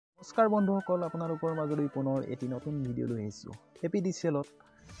নমস্কাৰ বন্ধুসকল, আপোনালোকৰ মাজলৈ পুনৰ এটি নতুন ভিডিঅ' লৈ আহিছোঁ। APDCL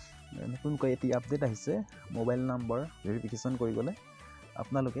নতুনকৈ এটি আপডেট আহিছে। মোবাইল নম্বৰ ভেৰিফিকেশ্যন কৰিবলৈ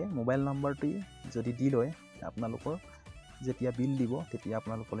আপোনালোকে মোবাইল নম্বৰটি যদি দি লয়, আপোনালোকৰ যেতিয়া বিল দিব তেতিয়া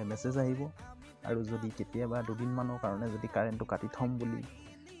আপোনালোকলৈ মেছেজ আহিব। আৰু যদি কেতিয়াবা দুদিনমানৰ কাৰণে যদি কাৰেণ্টটো কাটি থ'ম বুলি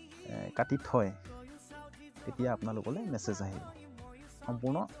কাটি থয়, তেতিয়া আপোনালোকলৈ মেছেজ আহিব।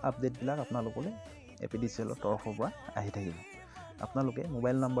 সম্পূৰ্ণ আপডেটবিলাক আপোনালোকলৈ APDCL তৰফৰ পৰা আহি থাকিব। আপোনালোকে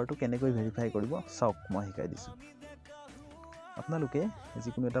মোবাইল নম্বৰটো কেনেকৈ ভেৰিফাই কৰিব চাওক, মই শিকাই দিছোঁ। আপোনালোকে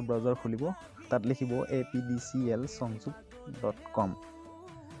যিকোনো এটা ব্ৰাউজাৰ খুলিব, তাত লিখিব apdcl.com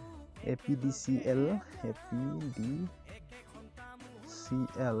apdcl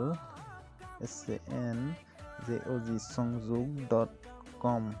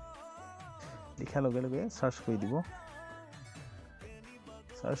sanjog.com লিখাৰ লগে লগে চাৰ্চ কৰি দিব।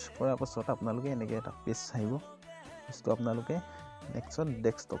 চাৰ্চ কৰাৰ পাছত আপোনালোকে এনেকৈ এটা পেজ আহিব। পেজটো আপোনালোকে নেক্সট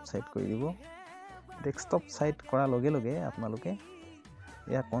ডেস্কটপ সাইড কৰি দিব। ডেস্কটপ সাইড কৰাৰ লগে লগে আপোনালোকে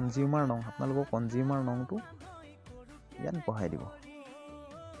ইয়াত কনজিউমাৰ নং, আপোনালোকৰ কনজিউমাৰ নংটো ইয়াত বহাই দিব,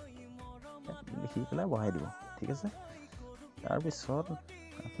 লিখি পেলাই বহাই দিব। ঠিক আছে, তাৰপিছত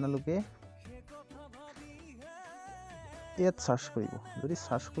আপোনালোকে ইয়াত চাৰ্চ কৰিব। যদি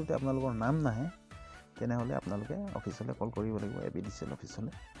চাৰ্চ কৰোঁতে আপোনালোকৰ নাম নাহে, তেনেহ'লে আপোনালোকে অফিচলৈ কল কৰিব লাগিব। APDCL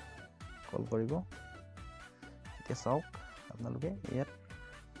অফিচলৈ কল কৰিব। এতিয়া চাওক, আপোনালোকে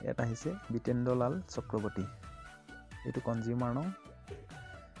ইয়াত আহিছে বিতেন্দ্ৰলাল চক্ৰৱৰ্তী, এইটো কনজিউমাৰ নং,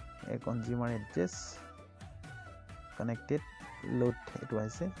 এই কনজিউমাৰ এড্ৰেছ, কানেক্টেড লোড এইটো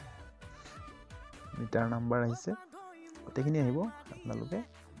আহিছে, মিটাৰ নাম্বাৰ আহিছে, গোটেইখিনি আহিব। আপোনালোকে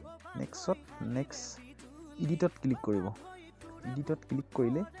নেক্সট ইডিটত ক্লিক কৰিব। ইডিটত ক্লিক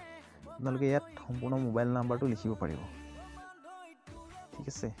কৰিলে আপোনালোকে ইয়াত সম্পূৰ্ণ মোবাইল নাম্বাৰটো লিখিব পাৰিব। ঠিক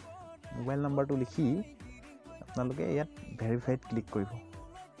আছে, মোবাইল নাম্বাৰটো লিখি আপোনালোকে ইয়াত ভেৰিফাইড ক্লিক কৰিব।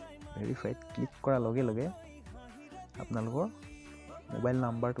 ভেৰিফাইড ক্লিক কৰাৰ লগে লগে আপোনালোকৰ মোবাইল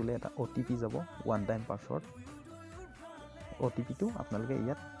নাম্বাৰটোলৈ এটা OTP যাব, ওৱান টাইম পাছৱৰ্ড। OTPটো আপোনালোকে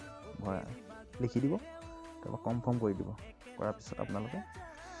ইয়াত লিখি দিব, তাৰপৰা কনফাৰ্ম কৰি দিব। কৰাৰ পিছত আপোনালোকে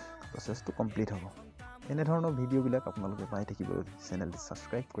প্ৰচেছটো কমপ্লিট হ'ব। এনেধৰণৰ ভিডিঅ'বিলাক আপোনালোকে পাই থাকিবলৈ চেনেলটো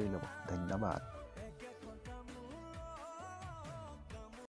ছাবস্ক্ৰাইব কৰি ল'ব। ধন্যবাদ।